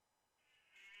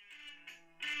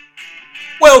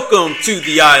Welcome to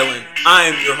the island. I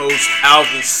am your host,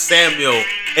 Alvin Samuel.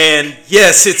 And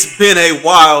yes, it's been a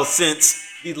while since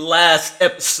the last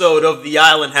episode of the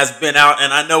island has been out.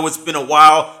 And I know it's been a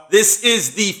while. This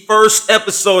is the first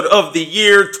episode of the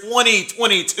year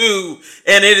 2022.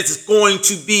 And it is going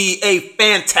to be a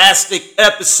fantastic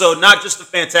episode. Not just a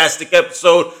fantastic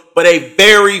episode, but a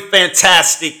very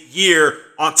fantastic year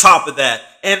on top of that.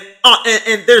 And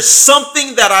there's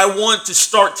something that I want to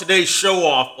start today's show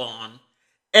off on.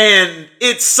 And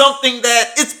it's something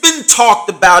that it's been talked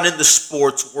about in the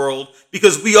sports world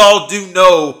because we all do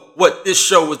know what this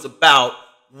show is about.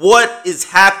 What is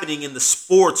happening in the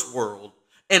sports world?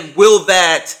 And will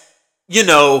that,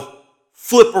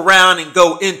 flip around and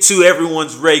go into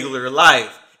everyone's regular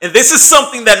life? And this is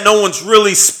something that no one's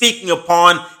really speaking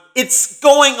upon. It's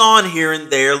going on here and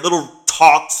there. Little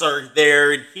talks are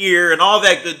there and here and all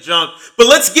that good junk. But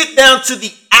let's get down to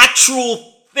the actual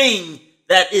thing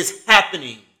that is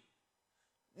happening.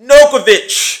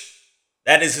 Djokovic,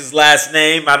 that is his last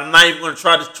name. I'm not even going to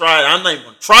try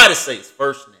to say his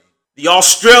first name. The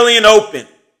Australian Open.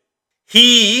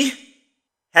 He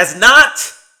has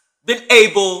not been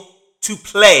able to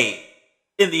play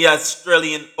in the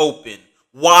Australian Open.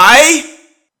 Why?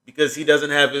 Because he doesn't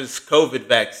have his COVID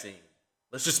vaccine.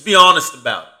 Let's just be honest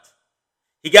about it.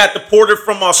 He got deported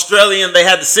from Australia and they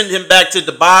had to send him back to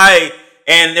Dubai.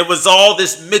 And there was all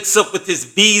this mix-up with his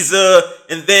visa.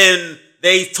 And then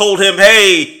they told him,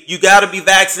 hey, you got to be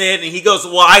vaccinated. And he goes,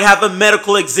 well, I have a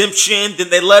medical exemption.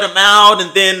 Then they let him out.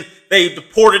 And then they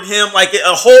deported him. Like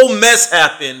a whole mess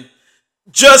happened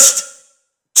just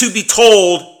to be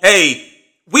told, hey,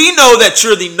 we know that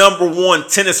you're the number one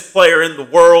tennis player in the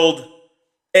world.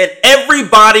 And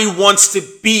everybody wants to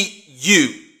beat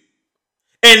you.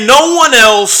 And no one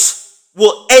else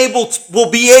will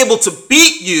be able to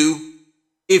beat you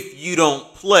if you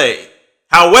don't play.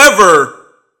 However,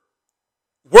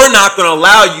 we're not going to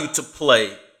allow you to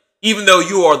play, even though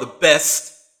you are the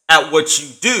best at what you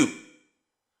do.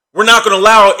 We're not going to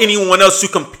allow anyone else to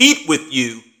compete with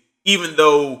you, even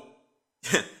though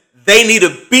they need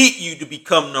to beat you to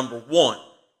become number one.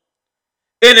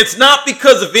 And it's not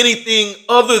because of anything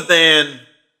other than,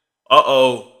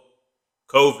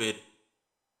 COVID.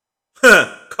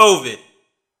 COVID.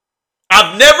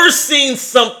 I've never seen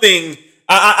something,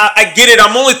 I get it,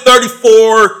 I'm only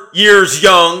 34 years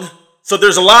young, so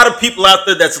there's a lot of people out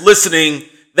there that's listening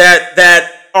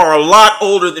that are a lot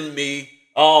older than me,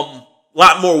 a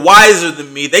lot more wiser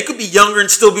than me. They could be younger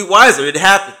and still be wiser. It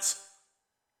happens.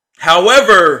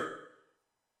 However,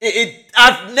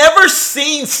 I've never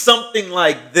seen something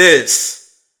like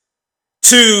this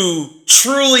to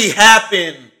truly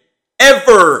happen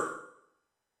ever.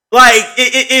 Like,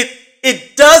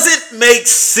 it doesn't make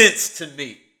sense to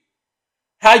me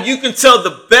how you can tell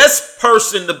the best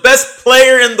person, the best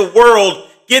player in the world,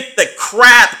 get the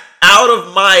crap out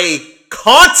of my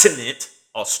continent,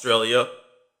 Australia,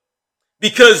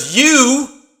 because you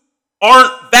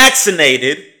aren't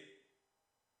vaccinated,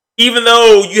 even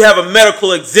though you have a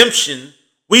medical exemption.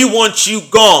 We want you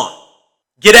gone.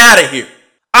 Get out of here.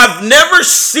 I've never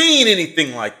seen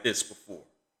anything like this before.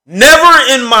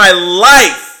 Never in my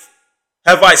life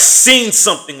have I seen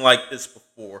something like this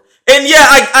before. And yeah,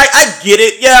 I get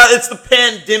it. Yeah, it's the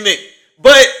pandemic.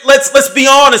 But let's be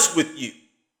honest with you.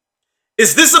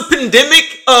 Is this a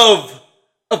pandemic of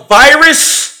a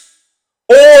virus?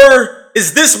 Or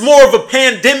is this more of a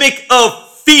pandemic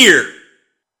of fear?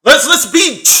 Let's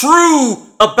be true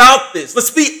about this.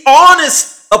 Let's be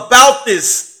honest about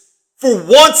this for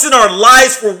once in our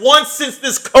lives, for once since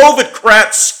this COVID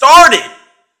crap started.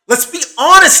 Let's be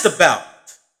honest about it.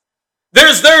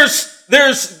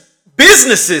 There's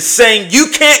businesses saying you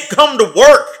can't come to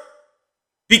work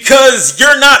because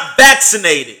you're not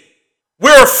vaccinated.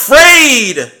 We're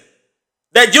afraid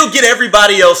that you'll get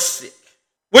everybody else sick.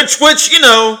 Which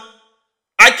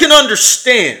I can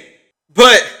understand.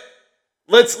 But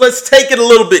let's take it a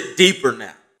little bit deeper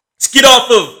now. Let's get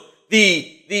off of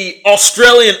the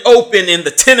Australian Open in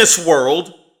the tennis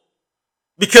world.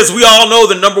 Because we all know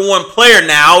the number one player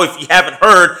now, if you haven't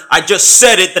heard, I just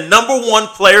said it, the number one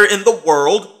player in the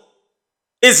world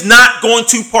is not going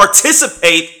to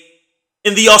participate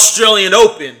in the Australian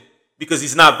Open because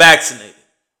he's not vaccinated.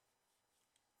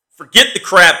 Forget the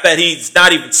crap that he's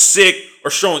not even sick or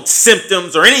showing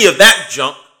symptoms or any of that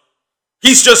junk.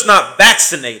 He's just not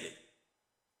vaccinated.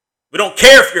 We don't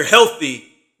care if you're healthy.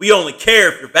 We only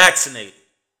care if you're vaccinated.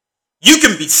 You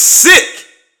can be sick,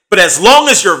 but as long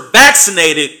as you're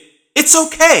vaccinated, it's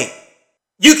okay.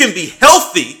 You can be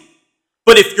healthy,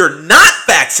 but if you're not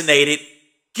vaccinated,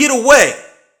 get away.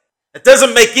 It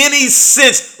doesn't make any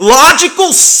sense,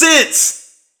 logical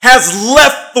sense, has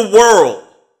left the world.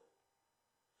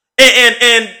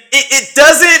 And it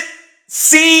doesn't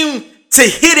seem to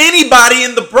hit anybody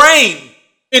in the brain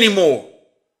anymore.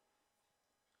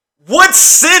 What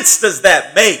sense does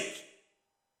that make?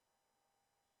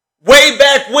 Way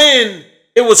back when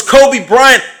it was Kobe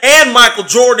Bryant and Michael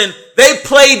Jordan, they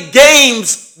played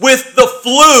games with the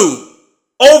flu,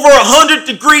 over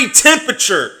 100-degree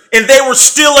temperature, and they were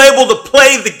still able to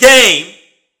play the game.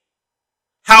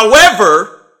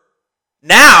 However,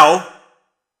 now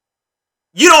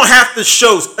you don't have to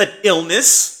show an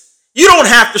illness. You don't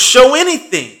have to show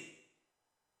anything.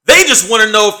 They just want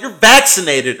to know if you're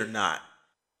vaccinated or not.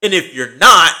 And if you're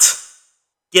not,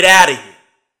 get out of here.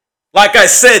 Like I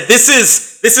said, this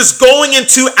is going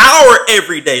into our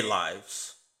everyday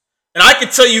lives. And I can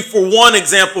tell you for one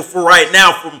example for right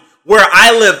now, from where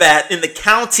I live at, in the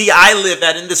county I live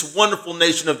at, in this wonderful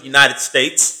nation of the United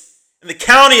States, in the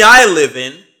county I live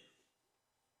in,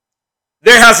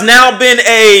 there has now been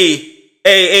a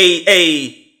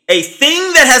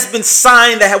thing that has been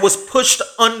signed that was pushed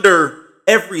under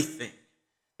everything.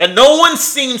 And no one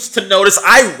seems to notice,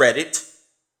 I read it,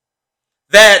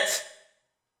 that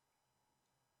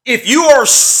if you are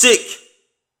sick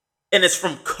and it's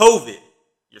from COVID,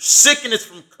 you're sick and it's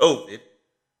from COVID,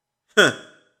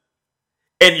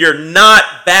 and you're not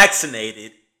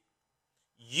vaccinated,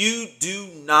 you do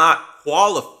not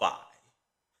qualify.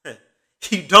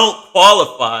 You don't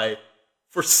qualify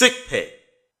for sick pay.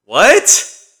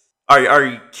 What? Are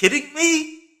you kidding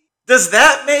me? Does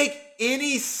that make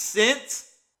any sense?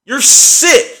 You're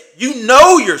sick. You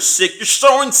know you're sick. You're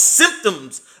showing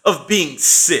symptoms of being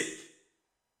sick.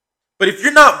 But if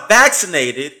you're not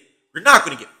vaccinated, you're not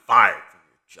going to get fired from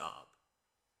your job.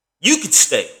 You can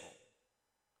stay home,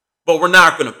 but we're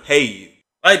not going to pay you.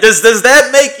 Like, does that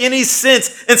make any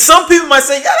sense? And some people might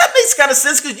say, yeah, that makes kind of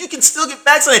sense because you can still get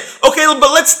vaccinated. Okay,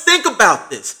 but let's think about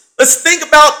this. Let's think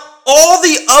about all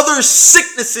the other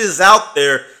sicknesses out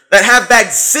there that have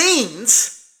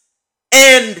vaccines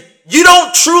and you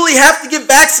don't truly have to get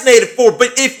vaccinated for.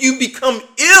 But if you become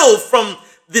ill from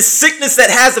the sickness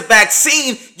that has a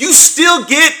vaccine, you still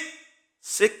get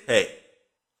sick pay.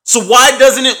 So why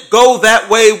doesn't it go that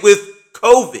way with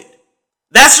COVID?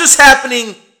 That's just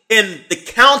happening in the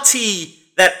county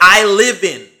that I live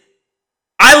in.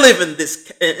 I live in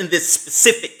this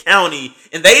specific county,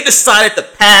 and they decided to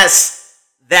pass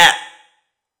that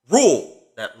rule,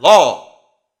 that law.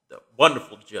 The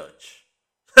wonderful judge.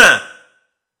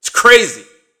 It's crazy.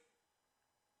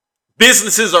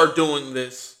 Businesses are doing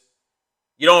this.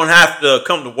 You don't have to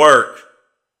come to work.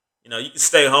 You can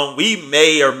stay home. We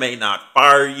may or may not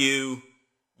fire you.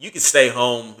 You can stay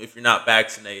home if you're not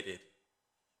vaccinated.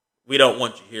 We don't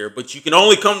want you here, but you can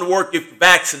only come to work if you're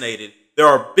vaccinated. There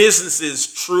are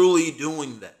businesses truly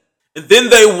doing that. And then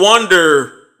they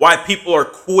wonder why people are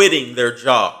quitting their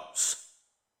jobs,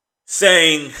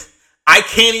 saying, I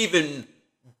can't even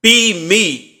be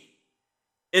me,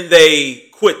 and they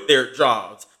quit their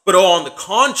jobs. But on the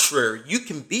contrary, you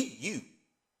can be you.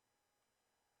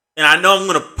 And I know I'm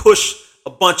going to push a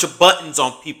bunch of buttons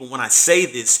on people when I say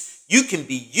this. You can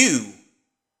be you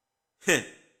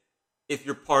if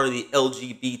you're part of the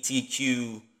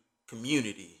LGBTQ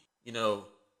community,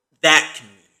 that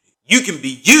community. You can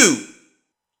be you.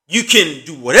 You can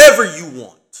do whatever you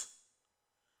want.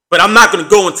 But I'm not going to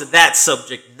go into that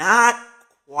subject. Not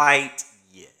quite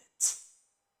yet.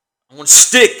 I want to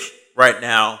stick right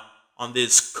now on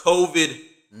this COVID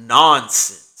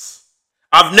nonsense.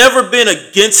 I've never been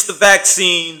against the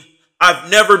vaccine. I've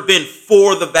never been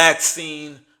for the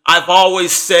vaccine. I've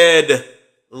always said,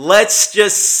 let's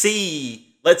just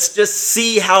see. Let's just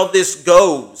see how this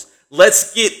goes.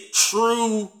 Let's get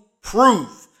true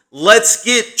proof. Let's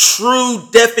get true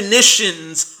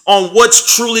definitions on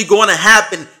what's truly going to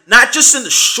happen, not just in the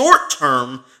short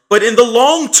term, but in the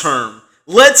long term.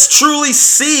 Let's truly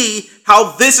see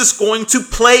how this is going to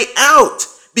play out.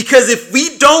 Because if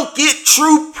we don't get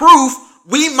true proof,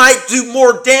 we might do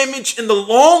more damage in the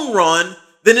long run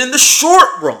than in the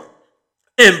short run.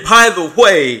 And by the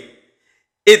way,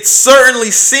 it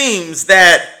certainly seems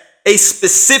that a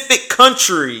specific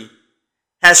country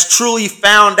has truly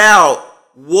found out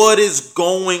what is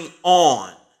going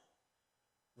on.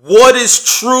 What is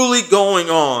truly going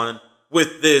on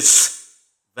with this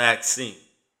vaccine?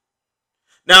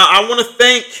 Now, I want to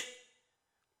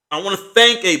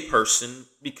thank a person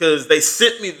because they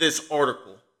sent me this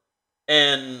article,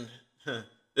 and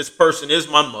this person is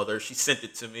my mother. She sent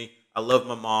it to me. I love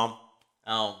my mom.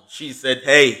 She said,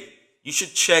 hey, you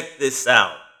should check this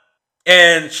out.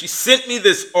 And she sent me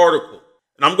this article.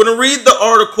 And I'm going to read the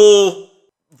article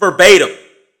verbatim,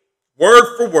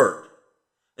 word for word.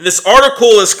 And this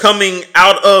article is coming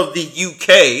out of the UK,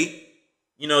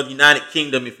 the United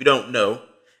Kingdom, if you don't know.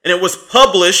 And it was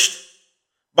published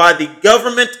by the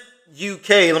Government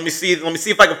UK. Let me see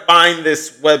if I can find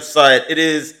this website. It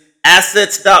is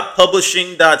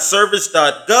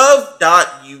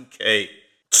assets.publishing.service.gov.uk.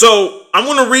 So I'm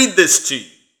going to read this to you,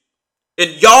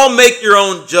 and y'all make your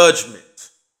own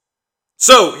judgment.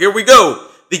 So here we go.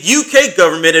 The UK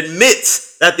government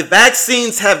admits that the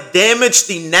vaccines have damaged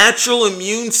the natural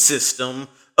immune system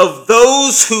of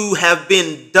those who have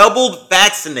been double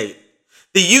vaccinated.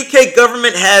 The UK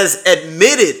government has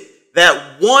admitted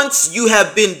that once you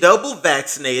have been double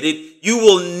vaccinated, you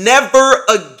will never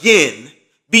again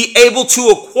be able to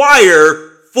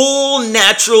acquire full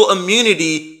natural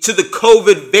immunity to the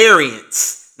COVID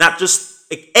variants. Not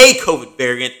just a COVID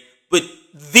variant, but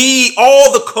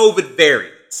all the COVID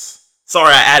variants.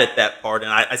 Sorry, I added that part,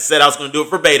 and I said I was going to do it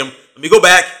verbatim. Let me go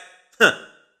back.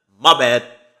 My bad.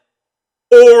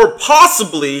 Or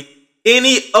possibly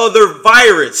any other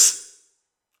virus.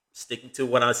 Sticking to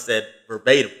what I said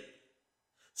verbatim.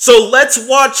 So let's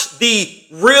watch the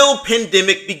real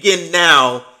pandemic begin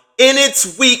now in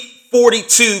its week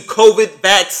 42 COVID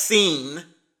vaccine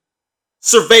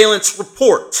surveillance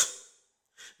report.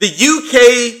 The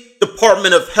UK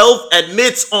Department of Health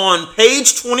admits on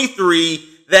page 23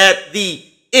 that the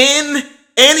N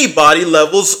antibody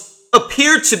levels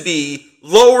appear to be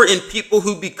lower in people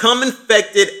who become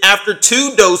infected after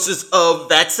 2 doses of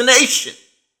vaccination.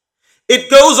 It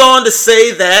goes on to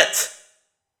say that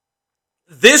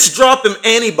this drop in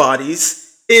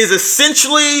antibodies is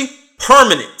essentially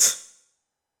permanent.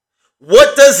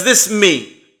 What does this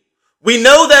mean? We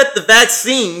know that the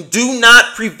vaccine do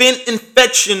not prevent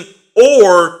infection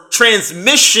or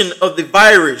transmission of the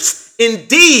virus.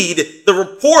 Indeed, the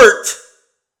report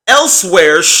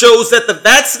elsewhere shows that the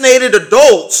vaccinated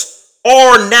adults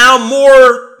are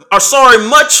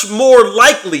much more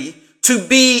likely to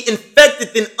be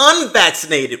infected than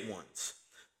unvaccinated ones.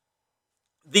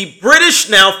 The British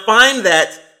now find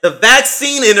that the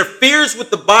vaccine interferes with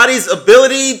the body's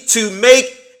ability to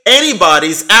make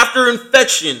antibodies after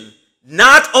infection,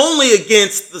 not only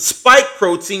against the spike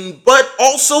protein, but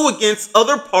also against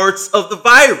other parts of the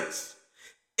virus.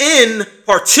 In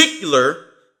particular,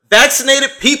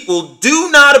 vaccinated people do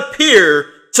not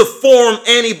appear to form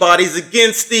antibodies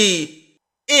against the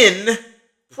N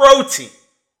protein.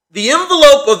 The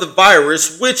envelope of the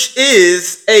virus, which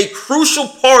is a crucial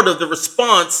part of the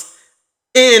response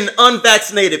in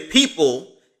unvaccinated people,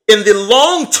 in the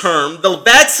long term, the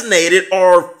vaccinated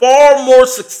are far more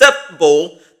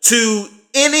susceptible to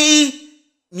any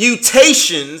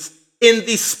mutations in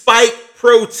the spike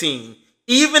protein,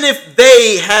 even if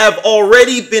they have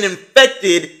already been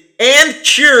infected and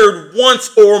cured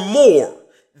once or more.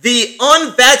 The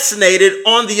unvaccinated,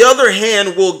 on the other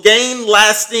hand, will gain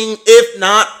lasting, if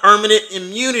not permanent,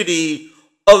 immunity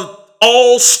of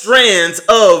all strands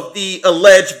of the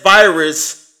alleged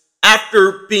virus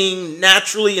after being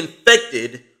naturally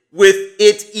infected with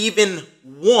it even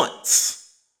once.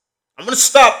 I'm going to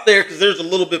stop there because there's a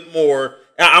little bit more.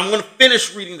 I'm going to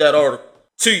finish reading that article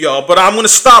to y'all, but I'm going to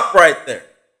stop right there.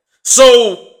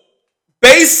 So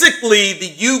basically,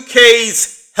 the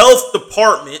UK's health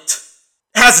department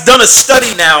has done a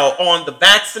study now on the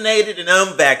vaccinated and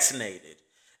unvaccinated.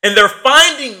 And they're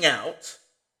finding out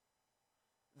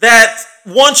that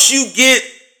once you get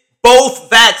both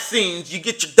vaccines, you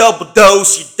get your double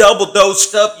dose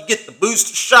stuff, you get the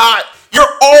booster shot,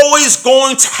 you're always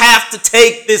going to have to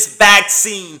take this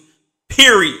vaccine,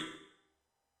 period.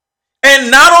 And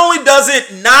not only does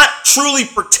it not truly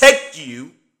protect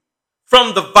you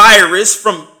from the virus,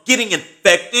 from getting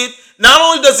infected, not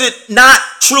only does it not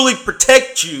truly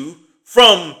protect you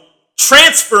from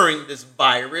transferring this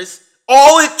virus,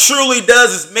 all it truly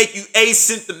does is make you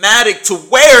asymptomatic to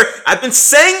where, I've been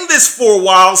saying this for a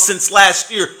while since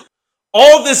last year,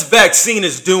 all this vaccine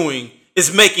is doing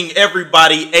is making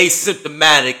everybody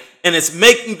asymptomatic, and it's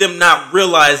making them not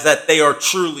realize that they are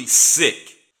truly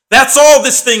sick. That's all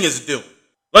this thing is doing.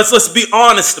 Let's be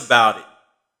honest about it.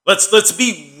 Let's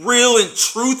be real and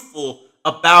truthful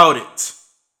about it.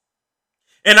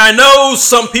 And I know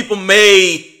some people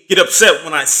may get upset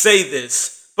when I say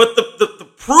this, but the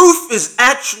proof is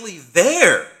actually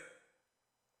there.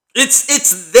 It's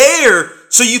there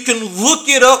so you can look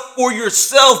it up for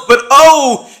yourself. But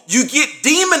you get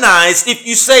demonized if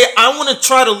you say, I want to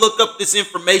try to look up this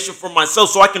information for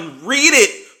myself so I can read it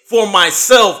for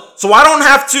myself. So I don't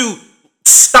have to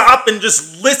stop and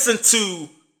just listen to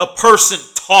a person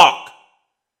talk.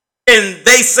 And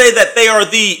they say that they are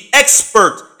the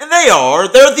expert. And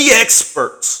they're the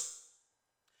experts.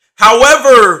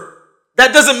 However,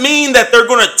 That doesn't mean that they're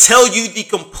going to tell you the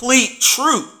complete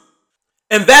truth.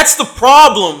 And that's the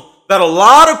problem that a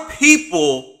lot of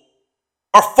people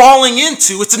are falling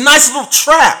into. It's a nice little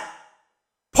trap.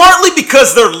 Partly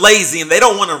because they're lazy and they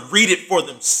don't want to read it for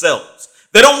themselves.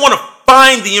 They don't want to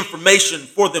find the information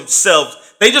for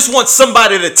themselves. They just want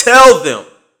somebody to tell them.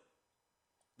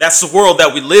 That's the world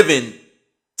that we live in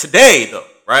today, though,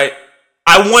 right?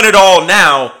 I want it all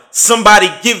now. Somebody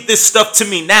give this stuff to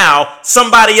me now.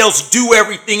 Somebody else do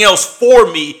everything else for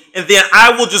me. And then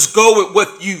I will just go with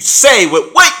what you say,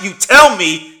 with what you tell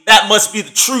me. That must be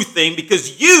the true thing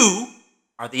because you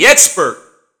are the expert.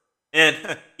 And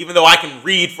even though I can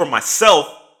read for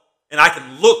myself and I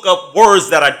can look up words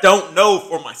that I don't know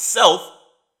for myself,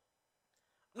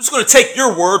 I'm just going to take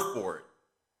your word for it.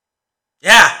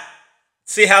 Yeah.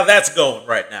 See how that's going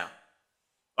right now.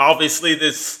 Obviously,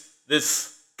 this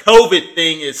COVID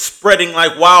thing is spreading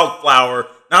like wildflower.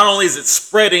 Not only is it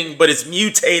spreading, but it's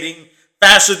mutating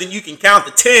faster than you can count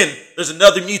to 10. There's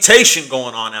another mutation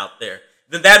going on out there.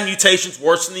 Then that mutation's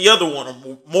worse than the other one,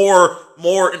 or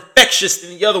more infectious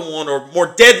than the other one, or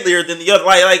more deadlier than the other.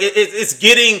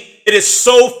 It is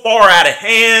so far out of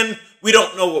hand. We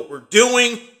don't know what we're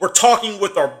doing. We're talking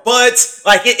with our butts.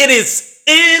 It is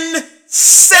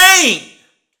insane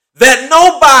that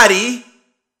nobody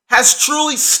has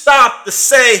truly stopped to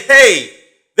say, hey,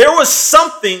 there was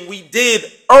something we did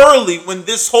early when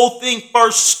this whole thing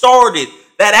first started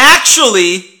that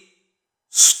actually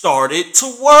started to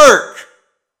work.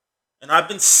 And I've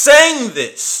been saying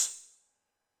this.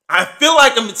 I feel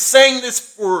like I've been saying this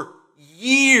for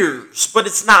years, but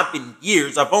it's not been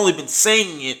years. I've only been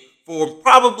saying it for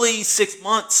probably 6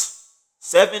 months,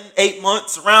 7, 8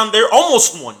 months, around there,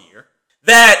 almost 1 year,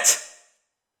 that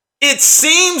it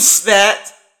seems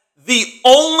that the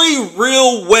only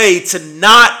real way to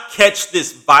not catch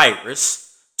this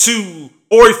virus,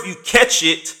 or if you catch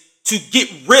it, to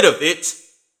get rid of it,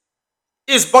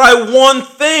 is by one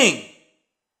thing.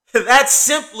 That's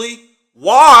simply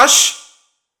wash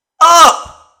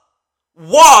up.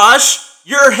 Wash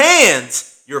your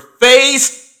hands, your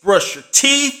face, brush your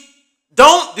teeth.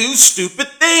 Don't do stupid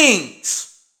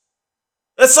things.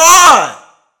 That's odd.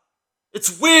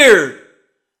 It's weird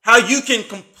how you can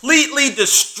completely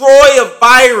destroy a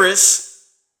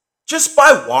virus just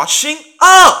by washing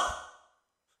up.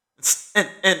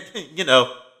 And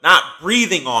not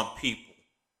breathing on people.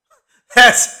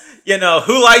 That's,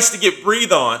 who likes to get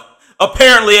breathed on?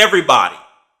 Apparently everybody.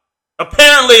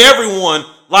 Apparently everyone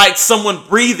likes someone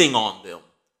breathing on them.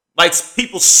 Likes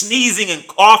people sneezing and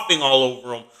coughing all over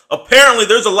them. Apparently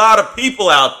there's a lot of people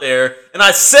out there, and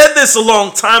I said this a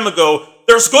long time ago,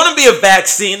 there's going to be a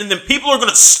vaccine, and then people are going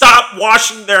to stop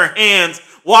washing their hands,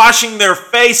 washing their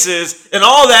faces, and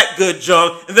all that good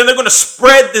junk, and then they're going to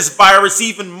spread this virus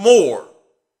even more.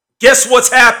 Guess what's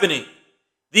happening?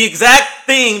 The exact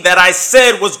thing that I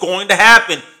said was going to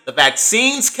happen. The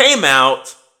vaccines came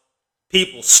out,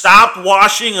 people stopped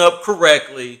washing up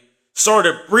correctly,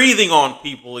 started breathing on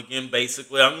people again,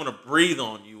 basically. I'm going to breathe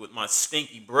on you with my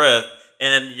stinky breath,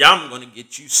 and I'm going to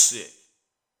get you sick.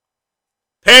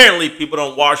 Apparently, people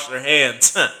don't wash their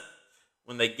hands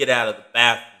when they get out of the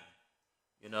bathroom.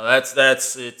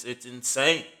 It's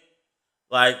insane.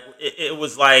 It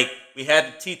was like we had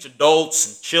to teach adults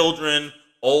and children,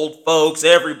 old folks,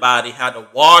 everybody how to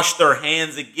wash their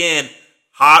hands again.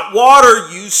 Hot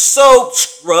water, use soap,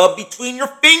 scrub between your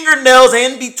fingernails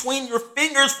and between your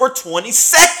fingers for 20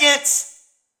 seconds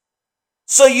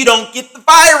so you don't get the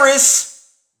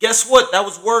virus. Guess what? That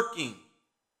was working.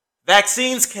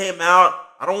 Vaccines came out.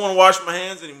 I don't want to wash my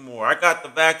hands anymore. I got the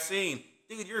vaccine.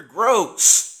 Dude, you're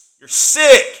gross. You're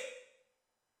sick.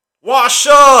 Wash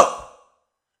up.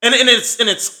 And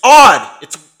it's odd.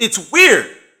 It's weird.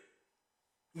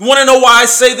 You want to know why I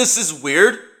say this is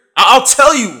weird? I'll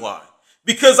tell you why.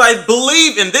 Because I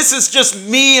believe, and this is just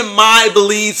me and my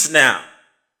beliefs now.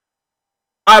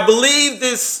 I believe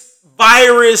this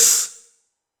virus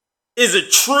is a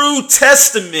true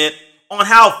testament on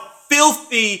how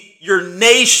filthy your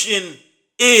nation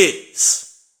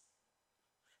is.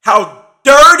 How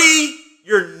dirty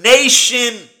your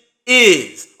nation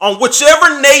is. On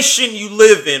whichever nation you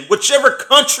live in, whichever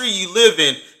country you live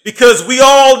in, because we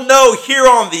all know here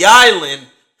on the island,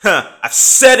 I've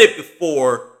said it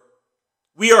before,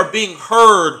 we are being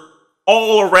heard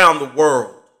all around the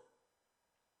world.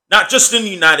 Not just in the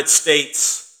United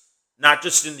States, not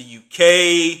just in the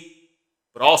UK,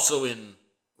 but also in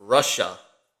Russia,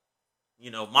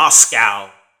 Moscow,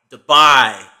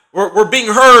 Dubai. We're being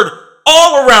heard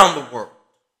all around the world.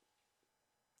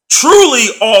 Truly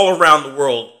all around the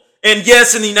world. And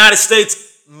yes, in the United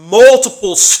States,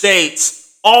 multiple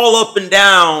states all up and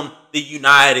down the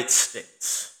United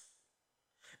States.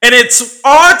 And it's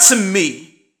odd to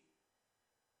me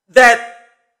that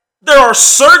there are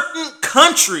certain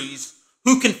countries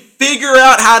who can figure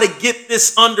out how to get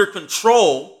this under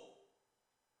control,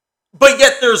 but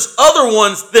yet there's other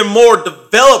ones, they're more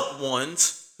developed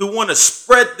ones, who want to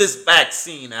spread this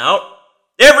vaccine out.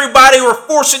 Everybody, we're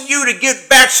forcing you to get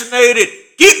vaccinated.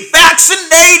 Get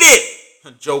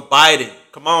vaccinated! Joe Biden,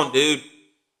 come on, dude.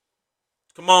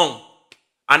 Come on.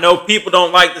 I know people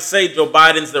don't like to say Joe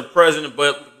Biden's their president,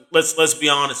 but let's be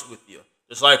honest with you.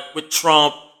 Just like with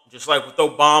Trump, just like with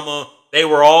Obama, they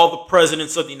were all the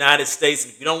presidents of the United States.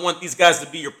 And if you don't want these guys to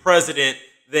be your president,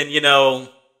 then,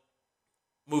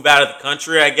 move out of the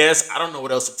country, I guess. I don't know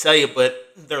what else to tell you, but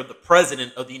they're the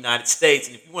president of the United States.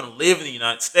 And if you want to live in the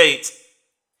United States,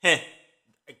 I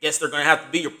guess they're going to have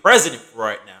to be your president for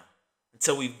right now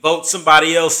until we vote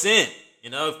somebody else in.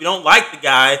 If you don't like the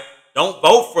guy, don't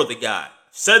vote for the guy.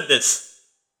 I've said this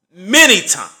many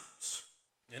times.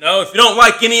 If you don't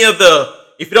like any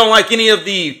of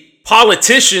the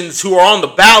politicians who are on the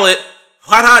ballot,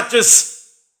 why not just,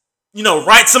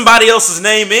 write somebody else's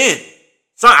name in?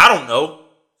 So I don't know.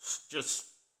 It's just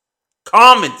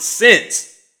common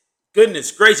sense.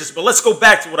 Goodness gracious. But let's go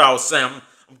back to what I was saying.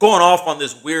 I'm going off on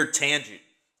this weird tangent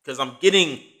because I'm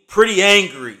getting pretty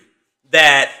angry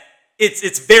that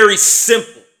it's very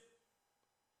simple.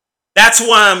 That's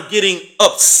why I'm getting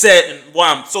upset and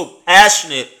why I'm so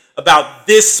passionate about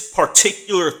this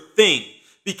particular thing.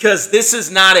 Because this is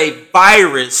not a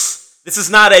virus. This is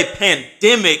not a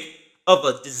pandemic of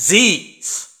a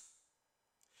disease.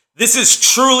 This is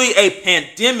truly a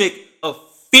pandemic of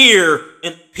fear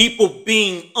and people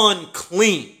being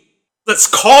unclean. Let's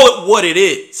call it what it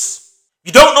is.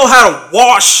 You don't know how to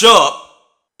wash up,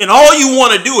 and all you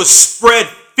want to do is spread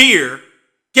fear.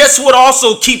 Guess what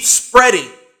also keeps spreading?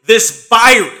 This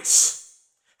virus.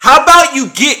 How about you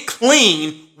get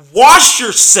clean, wash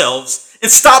yourselves,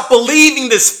 and stop believing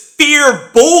this fear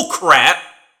bull crap?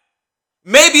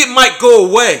 Maybe it might go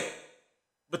away.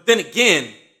 But then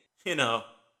again,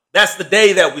 that's the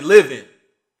day that we live in.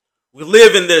 We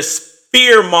live in this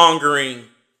fear mongering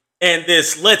and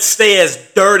this let's stay as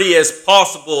dirty as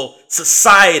possible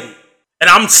society. And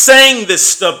I'm saying this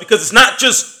stuff because it's not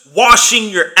just washing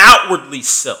your outwardly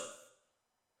self.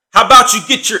 How about you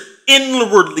get your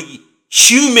inwardly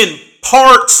human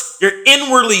parts, your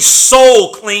inwardly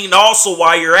soul cleaned also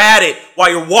while you're at it,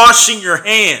 while you're washing your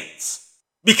hands?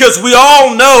 Because we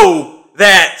all know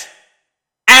that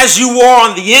as you are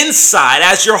on the inside,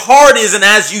 as your heart is and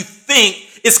as you think,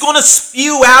 it's going to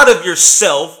spew out of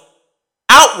yourself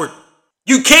outward.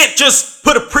 You can't just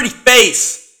put a pretty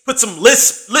face, put some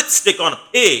lipstick on a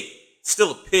pig. It's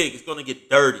still a pig. It's going to get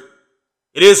dirty.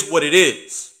 It is what it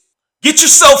is. Get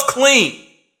yourself clean.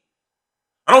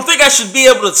 I don't think I should be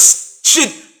able to,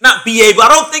 I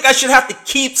don't think I should have to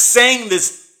keep saying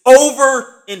this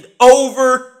over and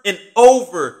over and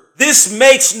over. This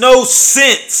makes no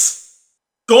sense.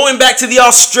 Going back to the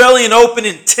Australian Open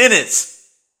in tennis,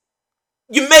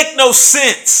 you make no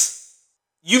sense.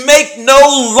 You make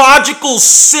no logical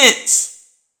sense.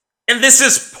 And this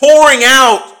is pouring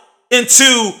out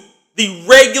into the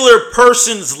regular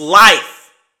person's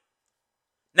life.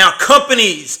 Now,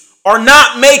 companies are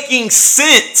not making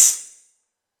sense.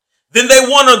 Then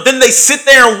they sit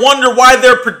there and wonder why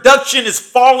their production is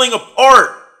falling apart.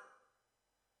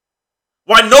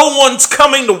 Why no one's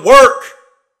coming to work.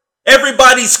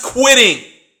 Everybody's quitting.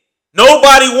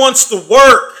 Nobody wants to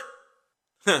work.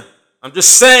 I'm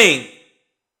just saying.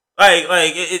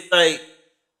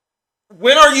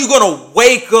 When are you gonna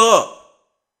wake up?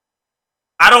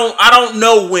 I don't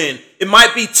know when. It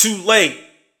might be too late.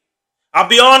 I'll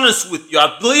be honest with you.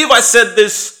 I believe I said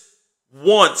this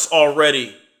once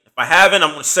already. If I haven't,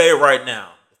 I'm going to say it right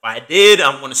now. If I did,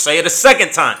 I'm going to say it a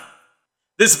second time.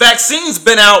 This vaccine's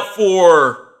been out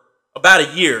for about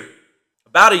a year.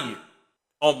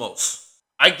 Almost.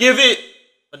 I give it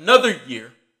another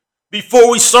year before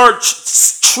we start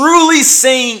truly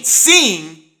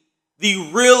seeing the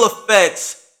real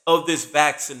effects of this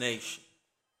vaccination.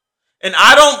 And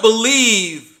I don't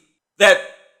believe that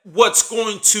what's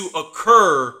going to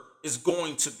occur is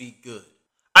going to be good.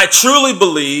 I truly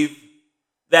believe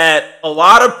that a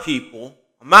lot of people,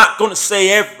 I'm not going to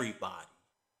say everybody,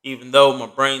 even though my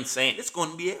brain's saying it's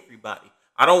going to be everybody.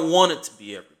 I don't want it to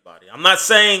be everybody. I'm not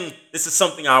saying this is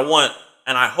something I want,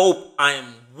 and I hope I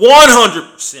am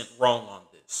 100% wrong on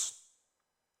this.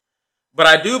 But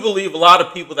I do believe a lot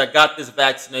of people that got this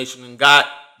vaccination and got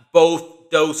both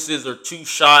doses or 2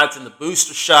 shots and the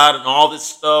booster shot and all this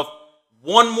stuff,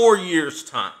 1 more year's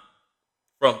time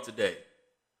from today,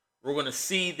 we're going to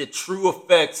see the true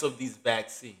effects of these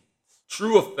vaccines.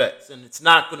 true effects, and it's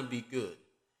not going to be good.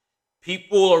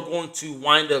 People are going to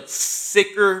wind up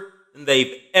sicker than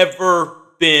they've ever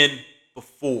been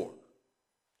before.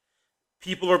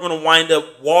 People are going to wind up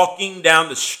walking down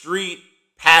the street,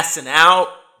 passing out,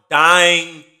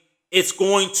 dying. It's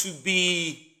going to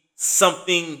be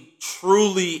something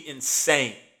truly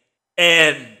insane.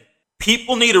 And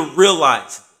people need to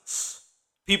realize this.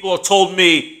 People have told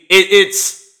me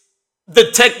it's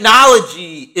the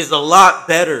technology is a lot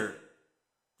better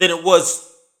than it was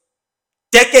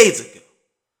decades ago.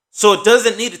 So it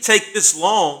doesn't need to take this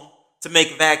long to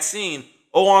make a vaccine.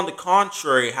 Oh, on the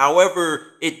contrary, however,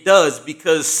 it does,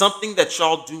 because something that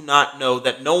y'all do not know,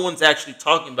 that no one's actually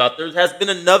talking about, there has been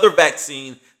another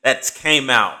vaccine that's came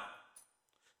out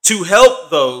to help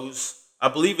those, I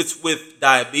believe it's with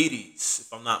diabetes,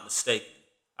 if I'm not mistaken.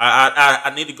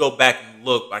 I need to go back and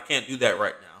look. I can't do that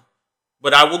right now.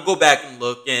 But I will go back and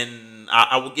look, and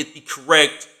I will get the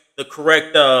correct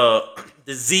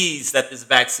disease that this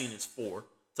vaccine is for,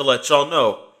 to let y'all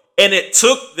know. And it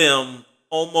took them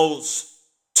almost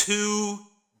 2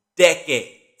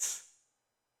 decades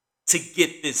to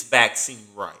get this vaccine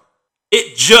right.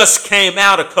 It just came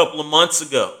out a couple of months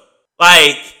ago.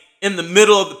 Like, in the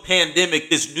middle of the pandemic,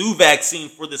 this new vaccine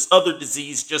for this other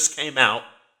disease just came out.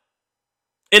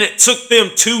 And it took them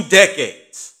 2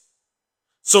 decades.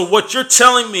 So what you're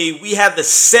telling me, we have the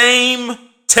same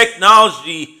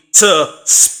technology to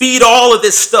speed all of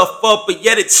this stuff up, but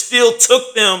yet it still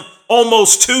took them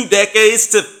almost 2 decades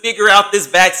to figure out this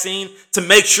vaccine to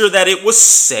make sure that it was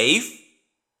safe.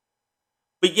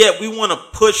 But yet we want to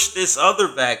push this other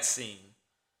vaccine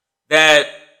that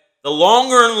the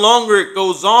longer and longer it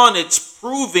goes on, it's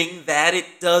proving that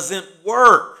it doesn't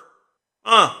work.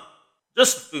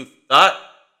 Just a food for thought.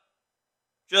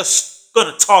 Just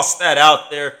gonna toss that out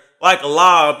there like a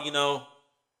lob,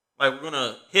 like we're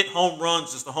gonna hit home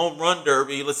runs. It's the home run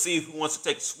derby. Let's see who wants to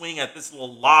take a swing at this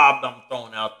little lob I'm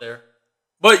throwing out there.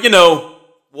 But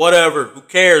whatever. Who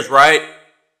cares, right?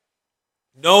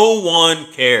 No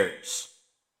one cares.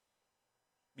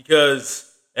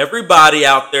 Because everybody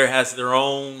out there has their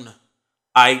own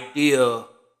idea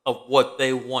of what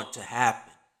they want to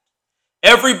happen.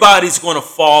 Everybody's going to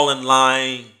fall in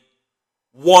line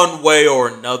one way or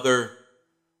another.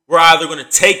 We're either going to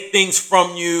take things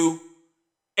from you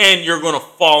and you're going to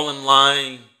fall in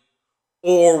line,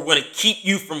 or we're going to keep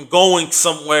you from going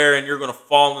somewhere and you're going to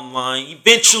fall in line.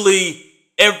 Eventually,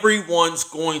 everyone's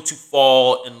going to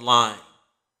fall in line.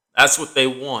 That's what they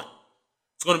want.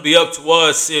 It's going to be up to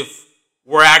us if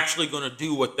we're actually going to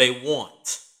do what they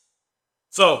want.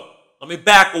 So, let me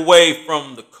back away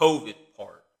from the COVID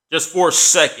part just for a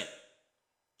second.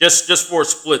 Just for a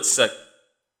split second.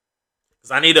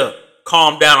 Because I need to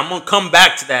calm down. I'm going to come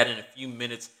back to that in a few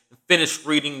minutes and finish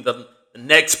reading the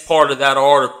next part of that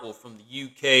article from the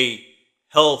UK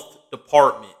Health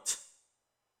Department.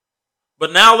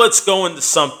 But now let's go into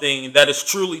something that is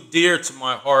truly dear to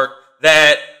my heart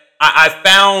that I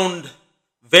found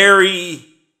very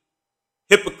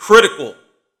hypocritical.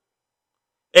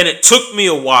 And it took me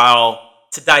a while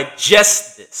to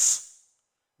digest this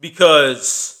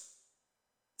because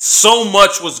so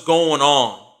much was going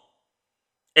on.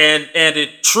 And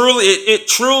it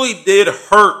truly did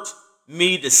hurt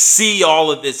me to see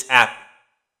all of this happen.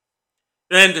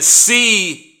 And to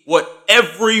see what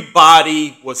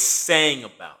everybody was saying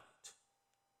about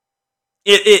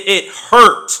it. It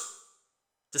hurt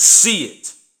to see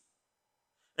it.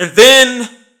 And then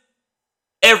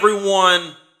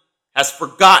everyone has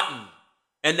forgotten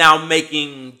and now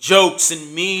making jokes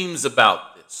and memes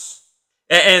about this.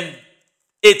 And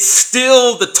it's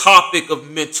still the topic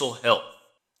of mental health.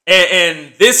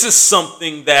 And this is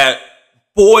something that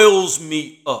boils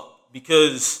me up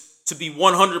because, to be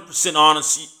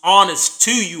 100% honest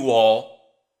to you all,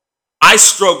 I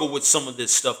struggle with some of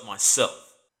this stuff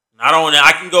myself.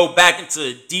 I can go back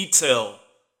into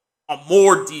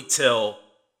more detail.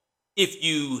 If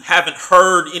you haven't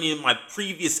heard any of my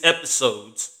previous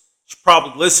episodes, you should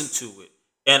probably listen to it.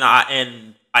 And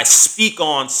I speak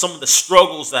on some of the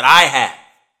struggles that I have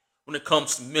when it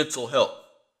comes to mental health.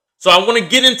 So I want to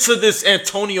get into this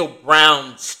Antonio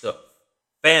Brown stuff.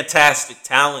 Fantastic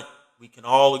talent. We can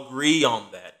all agree on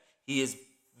that. He is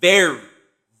very,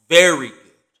 very good.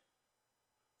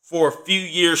 For a few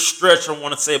years stretch, I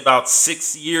want to say about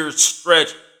 6 years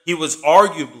stretch, he was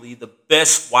arguably the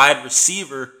best wide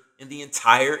receiver in the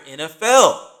entire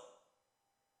NFL.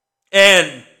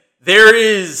 And there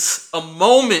is a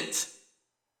moment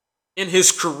in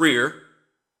his career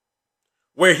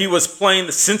where he was playing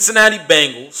the Cincinnati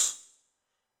Bengals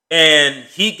and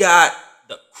he got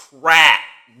the crap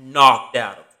knocked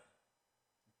out of him.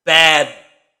 Bad.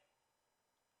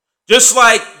 Just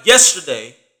like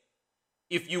yesterday,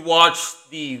 if you watched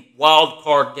the wild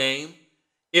card game,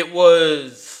 it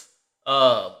was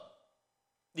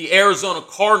the Arizona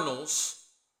Cardinals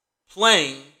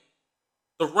playing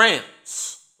the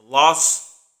Rams, the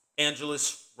Los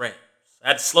Angeles Rams. I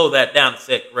had to slow that down to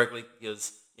say it correctly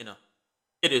because,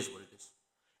 it is what it is.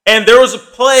 And there was a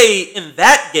play in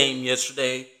that game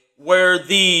yesterday where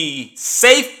the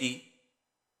safety,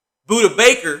 Budda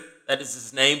Baker, that is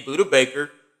his name, Budda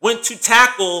Baker, went to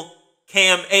tackle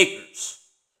Cam Akers.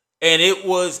 And it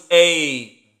was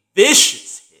a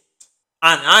vicious hit.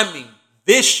 I mean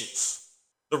vicious.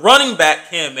 The running back,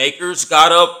 Cam Akers,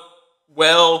 got up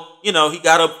he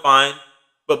got up fine.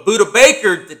 But Budda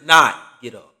Baker did not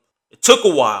get up. It took a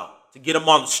while to get him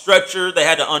on the stretcher. They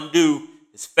had to undo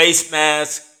his face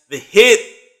mask.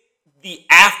 The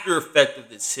after effect of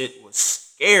this hit was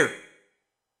scary.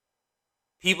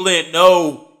 People didn't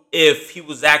know if he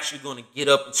was actually going to get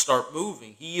up and start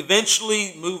moving. He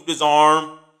eventually moved his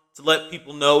arm to let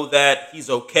people know that he's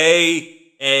okay,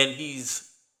 and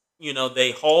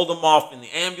they hauled him off in the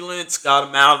ambulance, got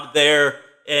him out of there,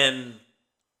 and,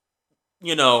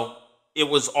 it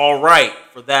was all right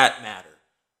for that matter,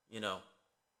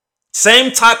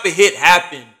 Same type of hit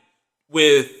happened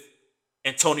with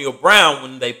Antonio Brown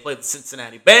when they played the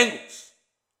Cincinnati Bengals.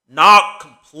 Knocked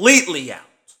completely out.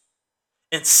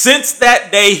 And since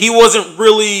that day, he wasn't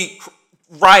really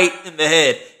right in the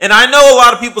head. And I know a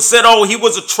lot of people said, he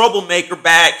was a troublemaker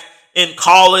back in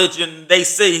college, and they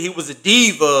say he was a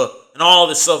diva and all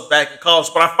this stuff back in college.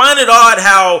 But I find it odd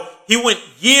how he went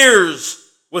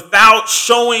years without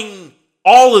showing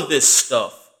all of this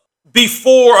stuff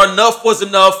before enough was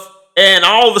enough. And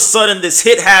all of a sudden this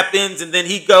hit happens and then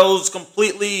he goes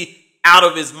completely out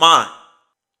of his mind.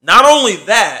 Not only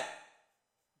that,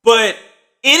 but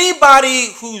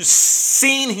anybody who's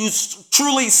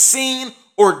truly seen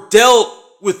or dealt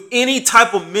with any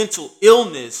type of mental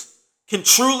illness can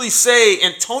truly say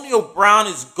Antonio Brown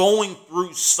is going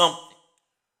through something.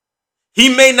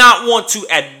 He may not want to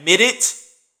admit it,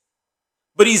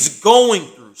 but he's going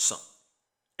through something.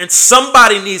 And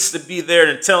somebody needs to be there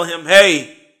and tell him,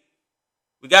 hey,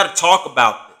 we got to talk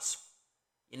about this.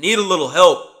 You need a little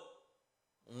help.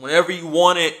 Whenever you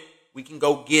want it, we can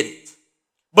go get it.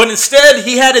 But instead,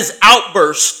 he had his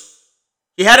outburst.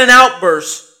 He had an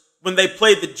outburst when they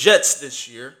played the Jets this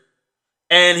year.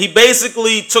 And he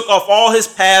basically took off all his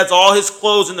pads, all his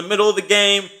clothes in the middle of the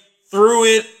game, threw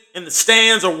it in the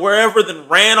stands or wherever, then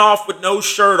ran off with no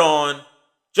shirt on,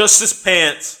 just his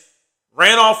pants,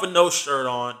 ran off with no shirt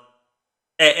on,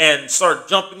 and started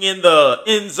jumping in the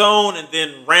end zone and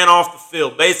then ran off the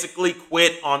field. Basically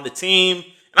quit on the team.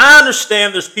 And I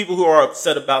understand there's people who are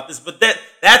upset about this, but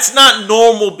that's not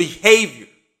normal behavior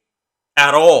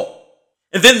at all.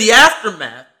 And then the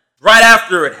aftermath, right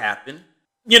after it happened,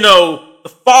 the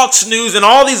Fox News and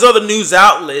all these other news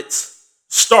outlets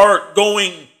start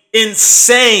going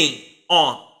insane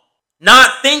on him,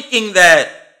 not thinking that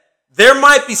there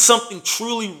might be something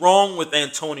truly wrong with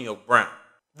Antonio Brown.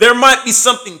 There might be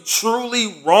something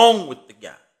truly wrong with the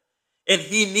guy, and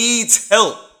he needs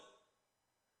help.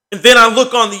 And then I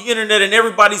look on the internet, and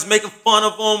everybody's making fun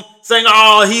of him, saying,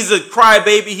 he's a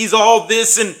crybaby, he's all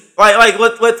this, and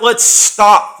let's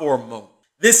stop for a moment.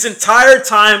 This entire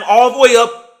time, all the way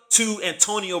up to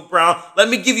Antonio Brown, let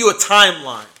me give you a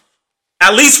timeline,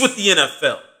 at least with the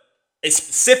NFL, a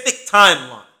specific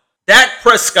timeline. Dak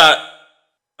Prescott,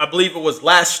 I believe it was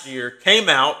last year, came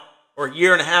out, or a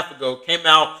year and a half ago, came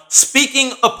out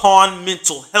speaking upon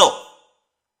mental health.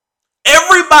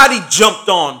 Everybody jumped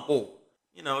on board.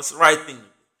 It's the right thing to do.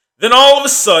 Then all of a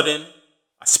sudden,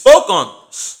 I spoke on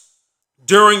this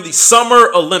during the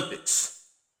Summer Olympics,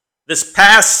 this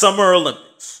past Summer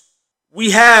Olympics.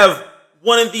 We have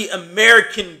one of the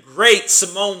American greats,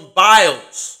 Simone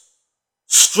Biles,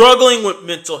 struggling with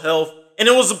mental health, and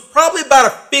it was probably about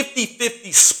a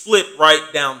 50-50 split right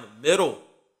down the middle.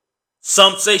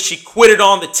 Some say she quitted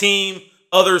on the team.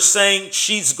 Others saying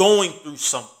she's going through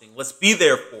something. Let's be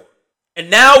there for her. And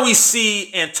now we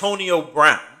see Antonio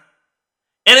Brown.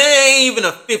 And it ain't even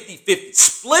a 50-50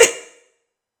 split.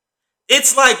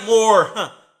 It's like more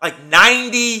like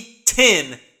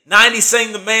 90-10. 90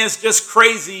 saying the man's just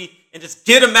crazy and just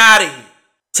get him out of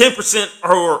here. 10%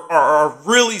 are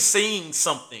really seeing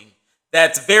something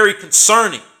that's very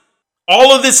concerning.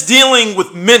 All of this dealing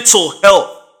with mental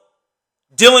health.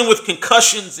 Dealing with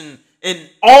concussions and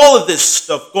all of this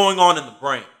stuff going on in the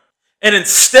brain. And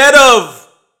instead of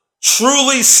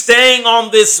truly staying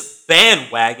on this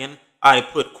bandwagon, I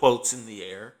put quotes in the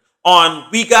air, on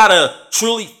we gotta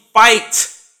truly fight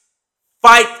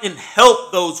and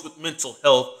help those with mental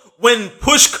health. When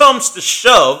push comes to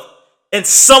shove, and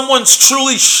someone's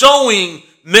truly showing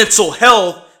mental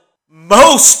health,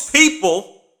 most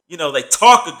people, they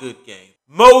talk a good game.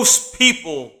 Most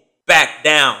people back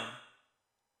down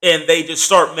and they just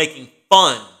start making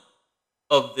fun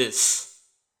of this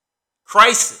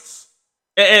crisis.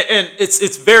 And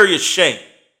it's very ashamed.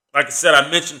 Like I said, I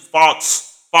mentioned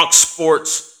Fox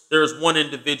Sports. There's one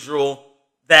individual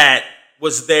that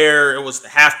was there. It was the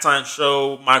halftime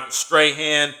show, Michael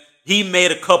Strahan. He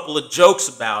made a couple of jokes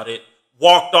about it,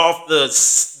 walked off the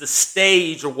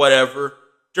stage or whatever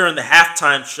during the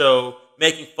halftime show,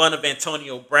 making fun of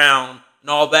Antonio Brown and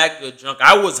all that good junk.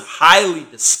 I was highly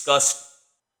disgusted.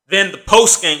 Then the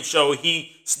post-game show,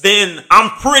 I'm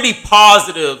pretty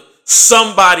positive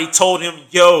somebody told him,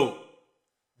 yo,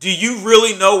 do you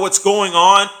really know what's going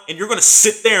on? And you're going to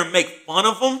sit there and make fun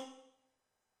of him?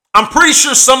 I'm pretty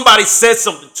sure somebody said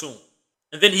something to him.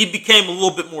 And then he became a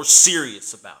little bit more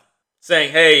serious about it,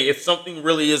 saying, hey, if something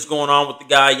really is going on with the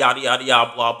guy, yada, yada,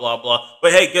 yada, blah, blah, blah.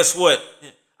 But hey, guess what?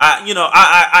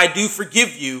 I do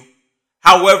forgive you.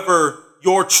 However,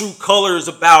 your true colors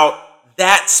about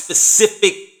that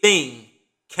specific thing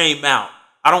came out.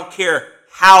 I don't care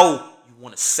how you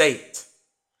want to say it,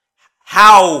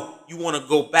 how you want to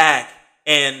go back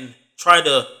and try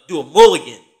to do a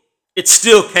mulligan. It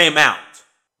still came out,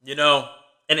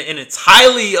 and it's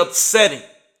highly upsetting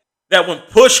that when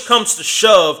push comes to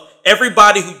shove,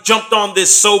 everybody who jumped on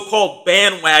this so-called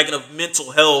bandwagon of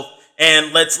mental health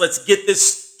and let's get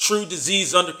this true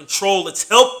disease under control. Let's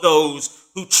help those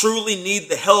who truly need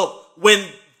the help. When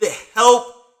the help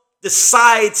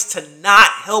decides to not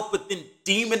help but then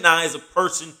demonize a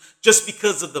person just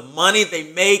because of the money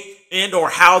they make and or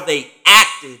how they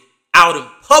acted out in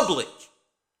public,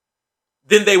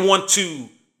 then they want to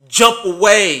jump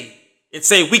away and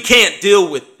say, we can't deal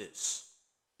with this.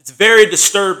 It's very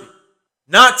disturbing.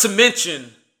 Not to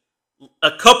mention,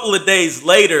 a couple of days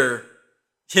later,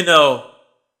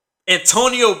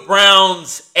 Antonio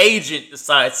Brown's agent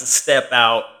decides to step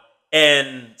out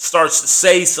and starts to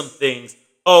say some things.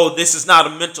 Oh, this is not a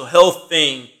mental health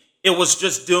thing. It was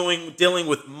just dealing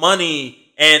with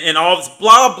money and all this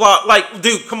blah blah. Like,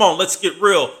 dude, come on, let's get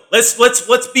real. Let's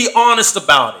be honest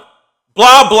about it.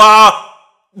 Blah blah,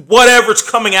 whatever's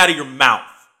coming out of your mouth,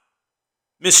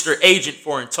 Mr. Agent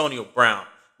for Antonio Brown.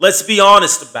 Let's be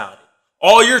honest about it.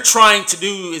 All you're trying to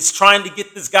do is trying to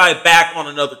get this guy back on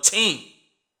another team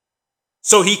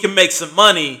so he can make some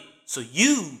money, so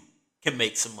you can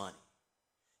make some money.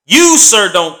 You,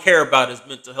 sir, don't care about his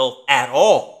mental health at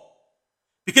all.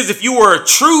 Because if you were a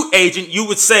true agent, you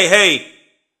would say, hey,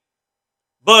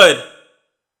 bud,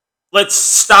 let's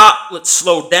stop, let's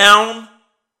slow down,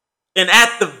 and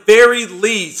at the very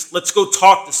least, let's go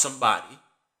talk to somebody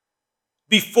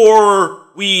before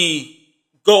we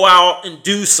go out and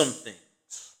do some things.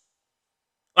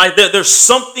 Like there's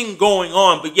something going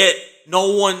on, but yet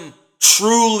no one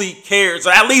truly cares,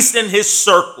 or at least in his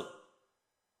circle.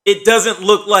 It doesn't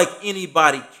look like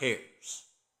anybody cares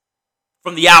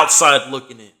from the outside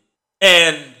looking in.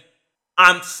 And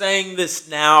I'm saying this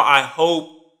now. I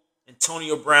hope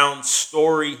Antonio Brown's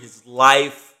story, his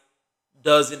life,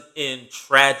 doesn't end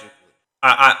tragically.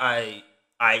 I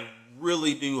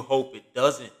really do hope it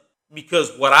doesn't.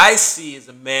 Because what I see is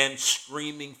a man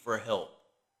screaming for help.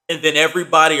 And then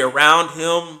everybody around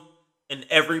him and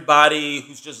everybody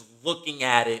who's just looking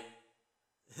at it,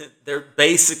 they're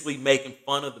basically making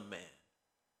fun of the man.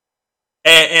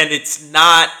 And it's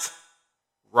not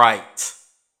right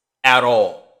at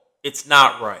all. It's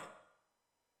not right.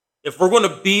 If we're going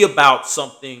to be about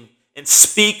something and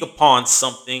speak upon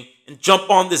something and jump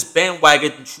on this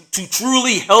bandwagon to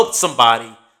truly help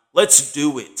somebody, let's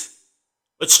do it.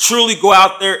 Let's truly go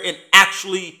out there and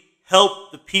actually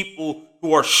help the people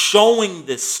who are showing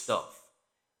this stuff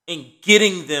and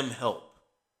getting them help.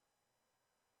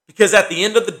 Because at the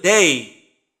end of the day,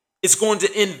 it's going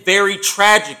to end very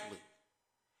tragically.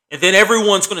 And then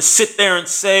everyone's going to sit there and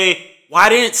say, why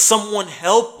didn't someone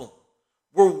help them?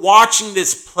 We're watching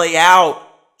this play out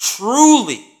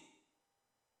truly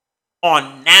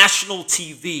on national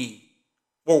TV.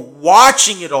 We're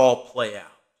watching it all play out.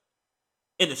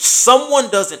 And if someone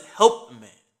doesn't help the man,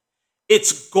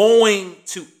 it's going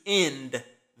to end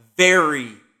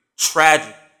very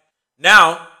tragically.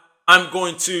 Now, I'm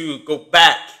going to go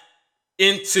back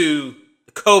into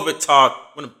the COVID talk.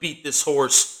 I'm going to beat this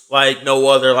horse like no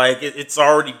other. Like it's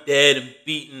already dead and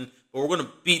beaten. But we're going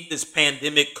to beat this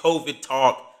pandemic COVID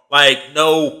talk like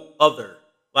no other.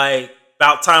 Like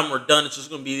about time we're done, it's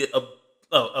just going to be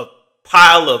a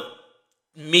pile of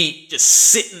meat just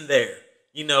sitting there,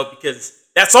 because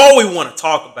that's all we want to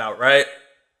talk about, right?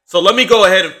 So let me go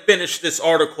ahead and finish this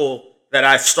article that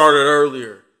I started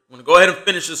earlier I'm going to go ahead and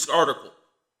finish this article.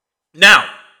 Now,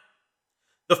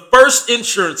 the first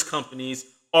insurance companies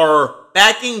are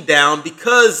backing down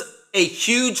because a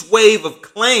huge wave of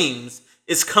claims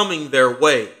is coming their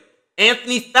way.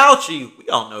 Anthony Fauci, we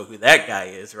all know who that guy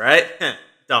is, right?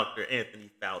 Dr. Anthony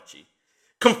Fauci,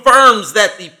 confirms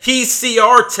that the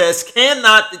PCR test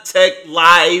cannot detect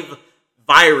live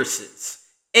viruses.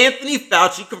 Anthony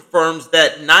Fauci confirms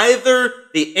that neither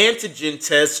the antigen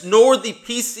test nor the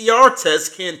PCR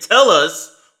test can tell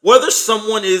us whether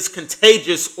someone is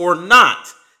contagious or not.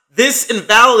 This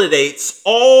invalidates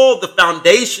all the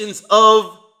foundations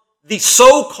of the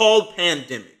so-called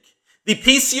pandemic. The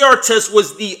PCR test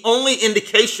was the only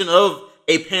indication of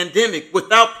a pandemic.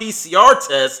 Without PCR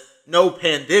tests, no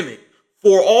pandemic.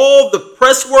 For all the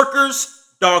press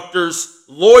workers, doctors,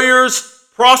 lawyers,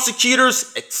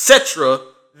 prosecutors, etc.,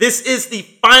 this is the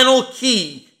final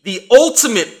key, the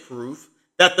ultimate proof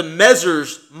that the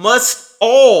measures must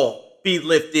all be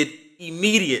lifted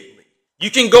immediately.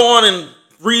 You can go on and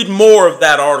read more of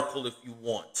that article if you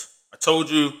want. I told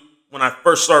you when I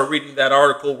first started reading that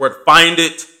article where to find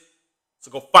it.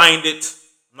 So go find it.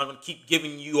 I'm not going to keep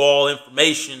giving you all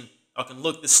information. I can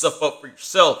look this stuff up for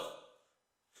yourself.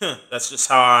 That's just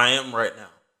how I am right now.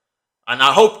 And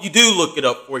I hope you do look it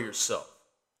up for yourself.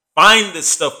 Find this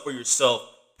stuff for yourself.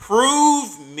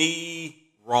 Prove me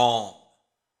wrong.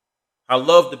 I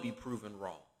love to be proven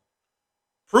wrong.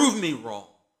 Prove me wrong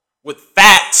with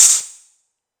facts,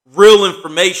 real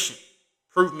information.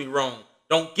 Prove me wrong.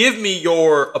 Don't give me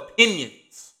your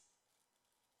opinions.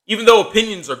 Even though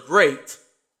opinions are great,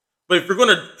 but if you're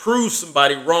going to prove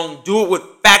somebody wrong, do it with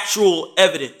factual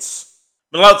evidence.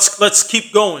 But let's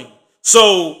keep going.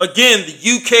 So again, the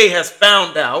UK has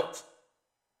found out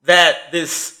that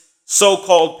this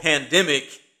so-called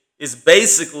pandemic is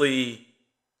basically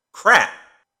crap.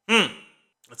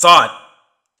 It's odd.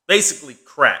 Basically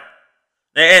crap.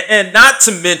 And not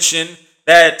to mention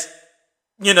that,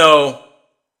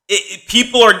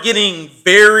 people are getting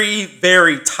very,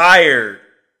 very tired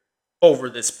over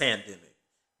this pandemic.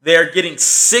 They're getting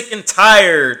sick and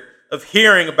tired of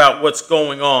hearing about what's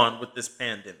going on with this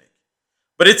pandemic.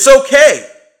 But it's okay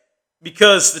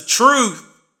because the truth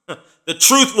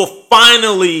will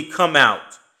finally come out.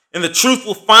 And the truth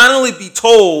will finally be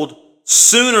told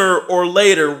sooner or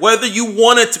later. Whether you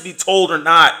want it to be told or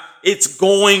not, it's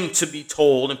going to be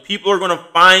told. And people are going to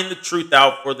find the truth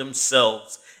out for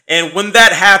themselves. And when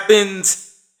that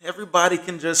happens, everybody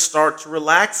can just start to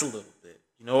relax a little bit.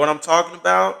 You know what I'm talking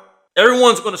about?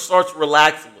 Everyone's going to start to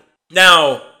relax a little.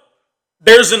 Now,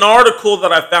 there's an article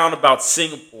that I found about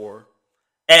Singapore.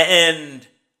 And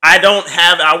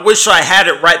I wish I had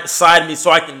it right beside me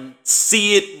so I can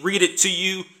see it, read it to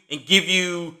you, and give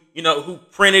you, who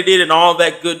printed it and all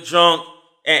that good junk.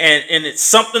 And it's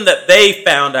something that they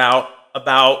found out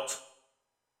about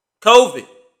COVID.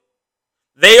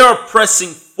 They are pressing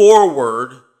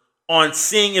forward on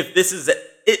seeing if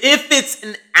if it's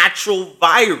an actual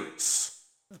virus.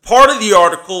 Part of the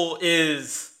article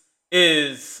is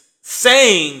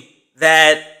saying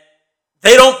that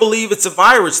they don't believe it's a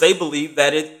virus. They believe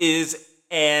that it is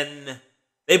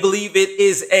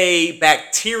a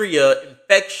bacteria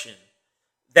infection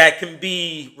that can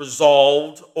be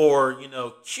resolved or,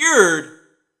 cured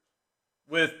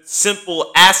with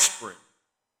simple aspirin.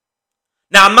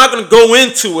 Now, I'm not going to go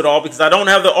into it all because I don't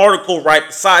have the article right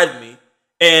beside me,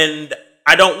 and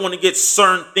I don't want to get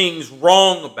certain things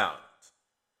wrong about it.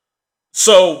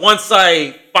 So once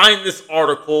I find this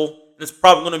article, and it's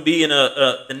probably going to be in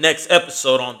the next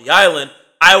episode on the island,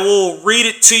 I will read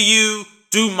it to you,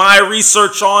 do my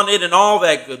research on it, and all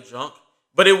that good junk.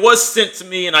 But it was sent to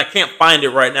me, and I can't find it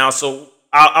right now, so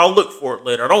I'll look for it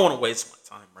later. I don't want to waste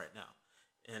my time right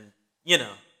now. And,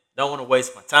 don't want to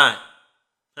waste my time.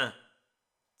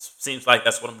 Seems like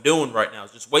that's what I'm doing right now,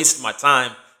 is just wasting my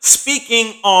time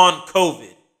speaking on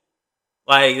COVID.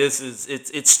 Like,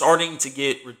 it's starting to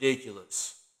get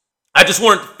ridiculous. I just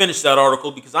wanted to finish that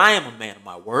article because I am a man of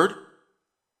my word.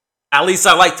 At least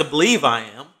I like to believe I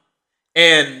am.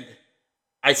 And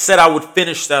I said I would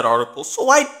finish that article, so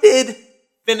I did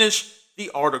finish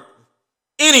the article.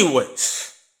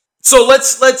 Anyways, so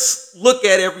let's look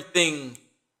at everything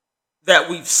that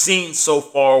we've seen so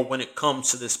far when it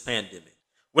comes to this pandemic.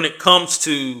 When it comes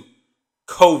to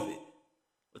COVID,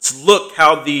 let's look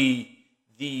how the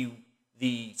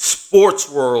sports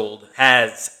world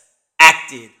has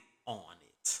acted on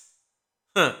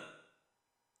it.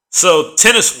 So the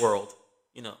tennis world,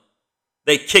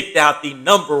 they kicked out the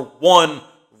number 1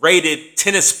 rated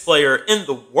tennis player in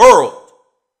the world.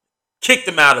 Kicked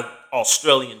him out of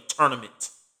Australian tournament.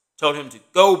 Told him to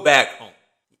go back home.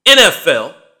 The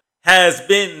NFL has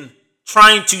been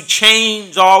trying to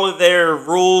change all of their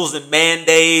rules and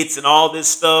mandates and all this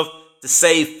stuff to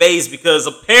save face because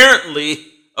apparently,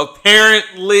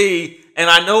 and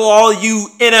I know all you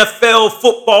NFL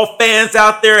football fans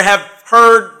out there have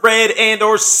heard, read, and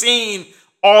or seen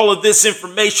all of this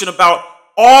information about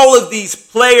all of these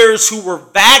players who were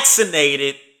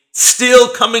vaccinated still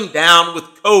coming down with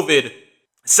COVID. I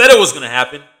said it was going to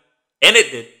happen, and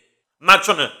it did. I'm not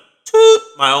trying to toot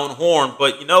my own horn,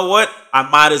 but you know what? I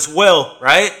might as well,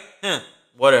 right?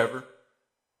 Whatever.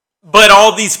 But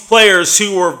all these players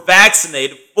who were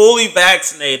vaccinated, fully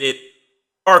vaccinated,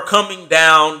 are coming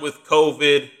down with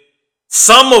COVID.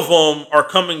 Some of them are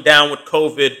coming down with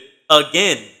COVID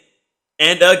again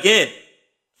and again,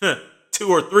 2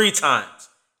 or 3 times.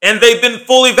 And they've been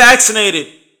fully vaccinated,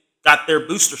 got their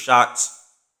booster shots,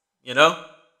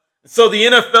 So the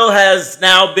NFL has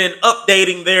now been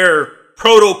updating their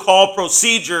protocol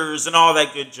procedures and all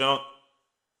that good junk.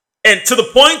 And to the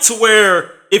point to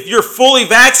where if you're fully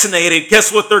vaccinated,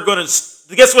 guess what they're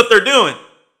doing?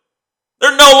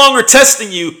 They're no longer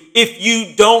testing you if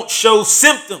you don't show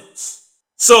symptoms.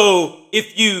 So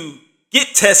if you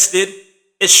get tested,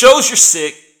 it shows you're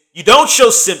sick, you don't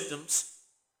show symptoms,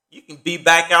 you can be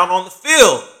back out on the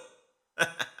field.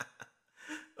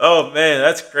 Oh man,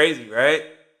 that's crazy, right?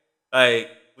 Like,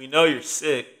 we know you're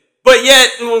sick, but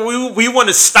yet we want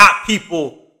to stop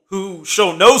people who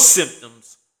show no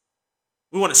symptoms.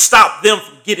 We want to stop them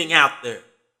from getting out there.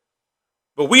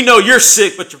 But we know you're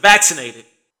sick, but you're vaccinated,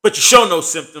 but you show no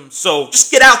symptoms. So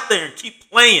just get out there and keep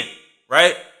playing,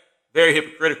 right? Very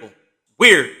hypocritical.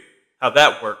 Weird how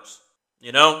that works.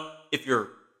 If you're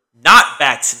not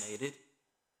vaccinated,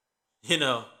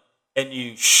 and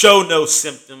you show no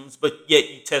symptoms, but yet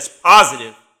you test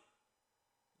positive,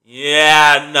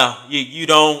 you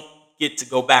don't get to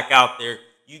go back out there.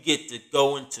 You get to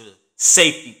go into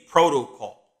safety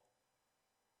protocol.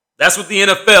 That's what the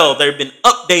NFL, they've been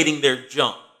updating their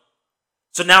junk.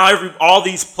 So now all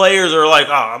these players are like,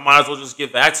 I might as well just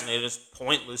get vaccinated. It's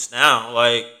pointless now.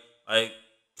 Like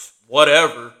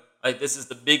whatever. Like, this is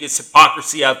the biggest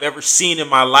hypocrisy I've ever seen in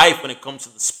my life when it comes to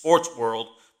the sports world.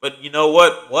 But you know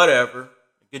what? Whatever.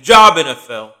 Good job,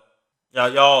 NFL.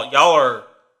 Y'all are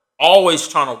always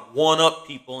trying to one-up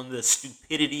people in the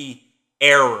stupidity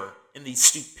era, in the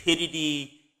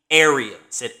stupidity area. I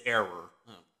said error.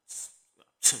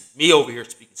 Me over here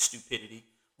speaking stupidity.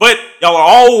 But y'all are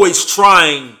always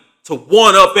trying to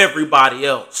one-up everybody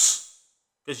else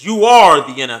because you are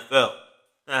the NFL.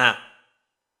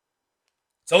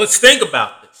 So let's think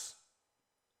about this.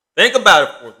 Think about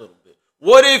it for a little bit.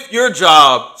 What if your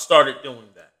job started doing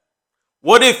that?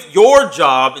 What if your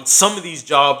job, and some of these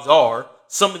jobs are,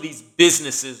 some of these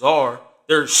businesses are,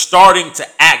 they're starting to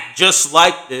act just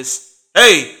like this.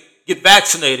 Hey, get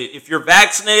vaccinated. If you're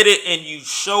vaccinated and you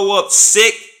show up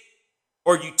sick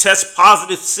or you test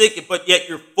positive sick, but yet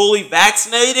you're fully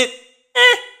vaccinated,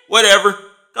 whatever,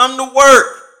 come to work.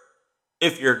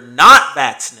 If you're not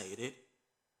vaccinated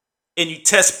and you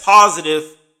test positive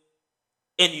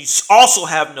and you also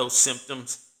have no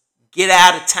symptoms, get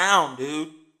out of town, dude.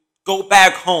 Go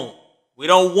back home. We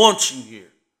don't want you here.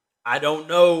 I don't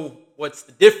know what's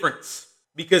the difference.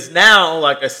 Because now,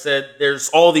 like I said, there's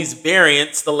all these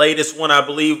variants. The latest one, I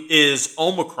believe, is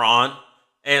Omicron.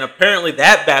 And apparently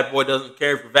that bad boy doesn't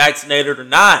care if you're vaccinated or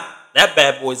not. That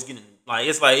bad boy's getting,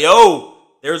 it's like, yo,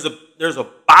 there's a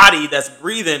body that's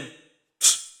breathing.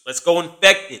 Let's go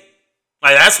infect it.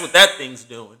 That's what that thing's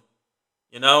doing.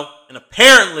 And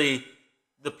apparently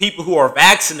the people who are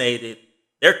vaccinated,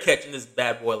 they're catching this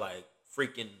bad boy like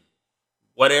freaking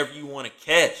whatever you want to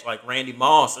catch, like Randy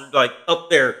Moss. They're like up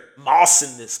there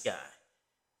mossing this guy.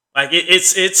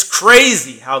 It's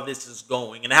crazy how this is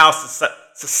going and how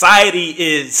society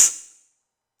is,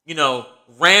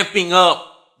 ramping up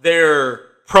their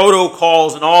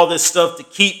protocols and all this stuff to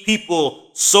keep people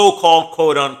so-called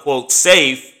quote unquote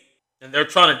safe. And they're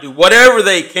trying to do whatever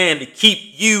they can to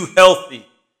keep you healthy.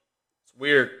 It's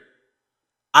weird.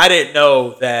 I didn't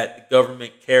know that the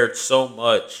government cared so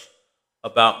much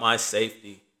about my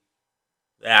safety.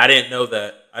 I didn't know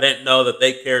that. I didn't know that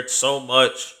they cared so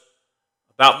much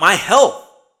about my health.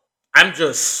 I'm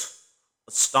just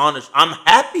astonished. I'm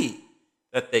happy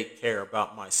that they care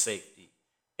about my safety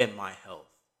and my health.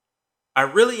 I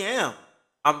really am.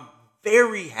 I'm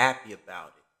very happy about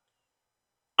it.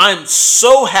 I'm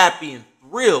so happy and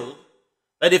thrilled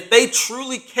that if they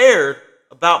truly cared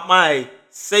about my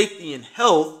safety and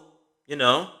health,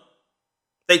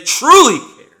 they truly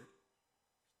cared,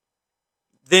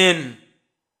 then,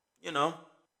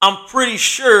 I'm pretty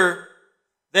sure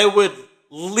they would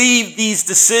leave these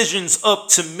decisions up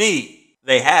to me.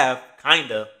 They have,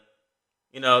 kinda.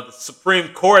 The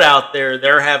Supreme Court out there,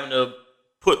 they're having to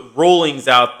put rulings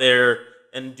out there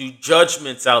and do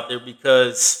judgments out there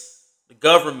because the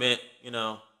government,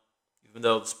 even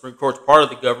though the Supreme Court's part of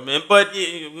the government, but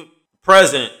the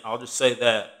president, I'll just say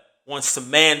that, wants to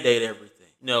mandate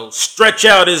everything. Stretch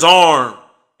out his arm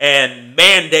and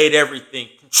mandate everything,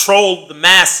 control the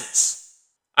masses.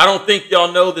 I don't think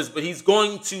y'all know this, but he's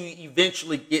going to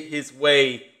eventually get his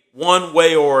way one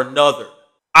way or another,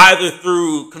 either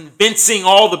through convincing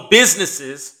all the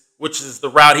businesses, which is the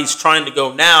route he's trying to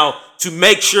go now, to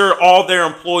make sure all their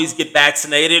employees get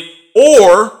vaccinated,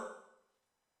 or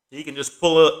he can just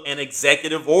pull an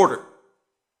executive order.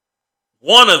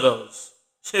 One of those,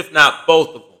 if not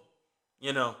both of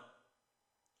them,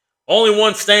 Only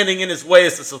one standing in his way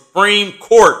is the Supreme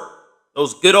Court.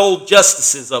 Those good old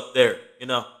justices up there,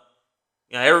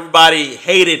 Everybody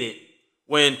hated it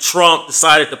when Trump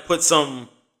decided to put some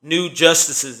new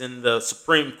justices in the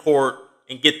Supreme Court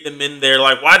and get them in there.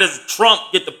 Like, why does Trump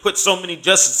get to put so many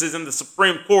justices in the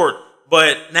Supreme Court?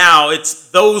 But now it's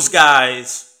those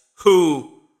guys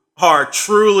who are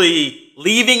truly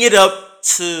leaving it up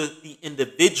to the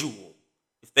individual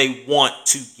if they want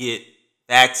to get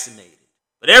vaccinated.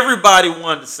 But everybody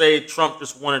wanted to say Trump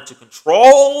just wanted to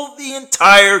control the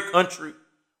entire country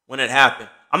when it happened.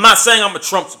 I'm not saying I'm a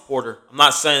Trump supporter. I'm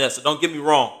not saying that, so don't get me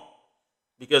wrong.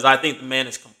 Because I think the man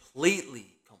is completely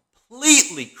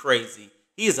crazy.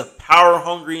 He is a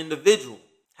power-hungry individual.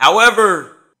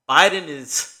 However, Biden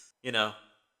is, he ain't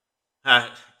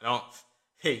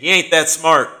that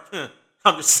smart.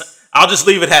 I'll just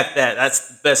leave it at that. That's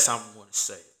the best I'm going to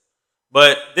say.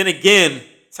 But then again,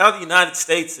 it's how the United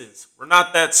States is. We're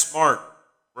not that smart.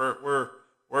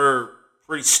 We're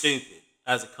pretty stupid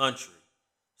as a country.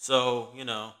 So, it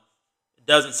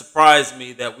doesn't surprise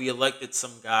me that we elected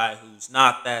some guy who's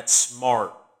not that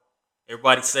smart.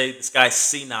 Everybody say this guy's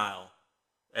senile.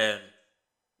 And,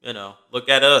 look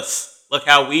at us. Look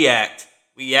how we act.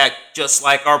 We act just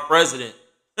like our president.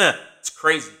 It's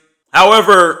crazy.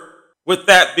 However, with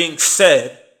that being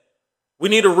said, we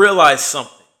need to realize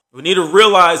something. We need to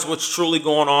realize what's truly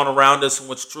going on around us and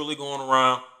what's truly going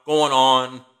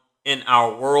on in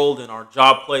our world, in our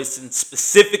job place, and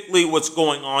specifically what's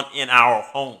going on in our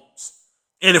homes.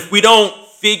 And if we don't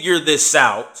figure this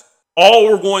out, all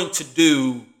we're going to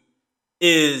do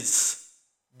is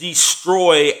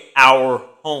destroy our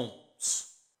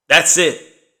homes. That's it.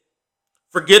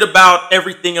 Forget about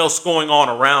everything else going on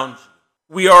around you.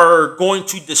 We are going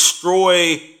to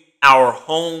destroy our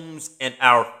homes and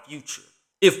our future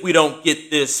if we don't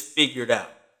get this figured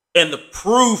out. And the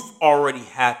proof already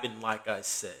happened, like I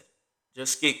said.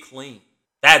 Just get clean.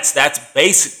 That's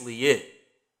basically it.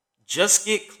 Just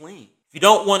get clean. If you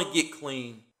don't want to get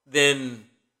clean, then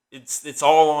it's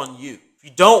all on you. If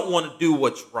you don't want to do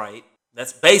what's right,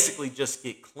 that's basically just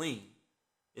get clean.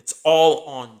 It's all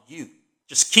on you.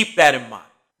 Just keep that in mind.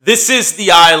 This is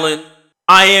The Island.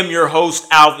 I am your host,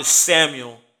 Alvis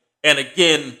Samuel. And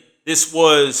again, this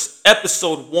was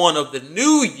episode 1 of the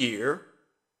new year,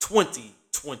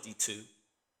 2022.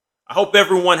 I hope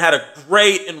everyone had a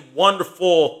great and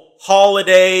wonderful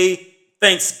holiday,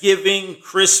 Thanksgiving,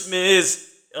 Christmas,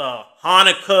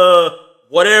 Hanukkah,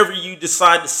 whatever you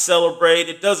decide to celebrate.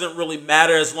 It doesn't really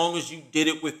matter as long as you did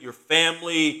it with your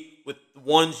family, with the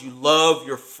ones you love,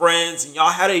 your friends, and y'all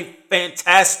had a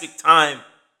fantastic time.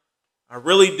 I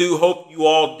really do hope you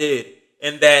all did,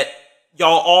 and that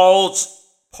y'all all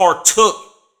partook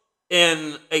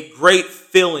in a great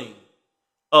feeling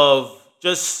of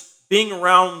just being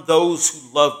around those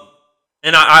who love you.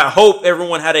 And I hope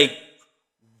everyone had a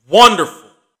wonderful,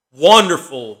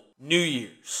 wonderful New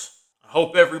Year's. I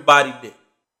hope everybody did.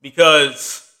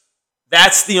 Because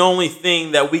that's the only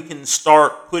thing that we can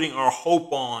start putting our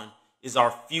hope on is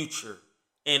our future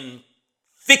and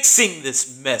fixing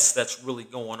this mess that's really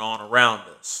going on around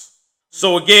us.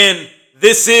 So again,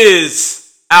 this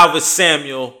is Alvis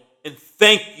Samuel, and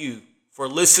thank you for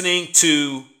listening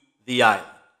to The Island.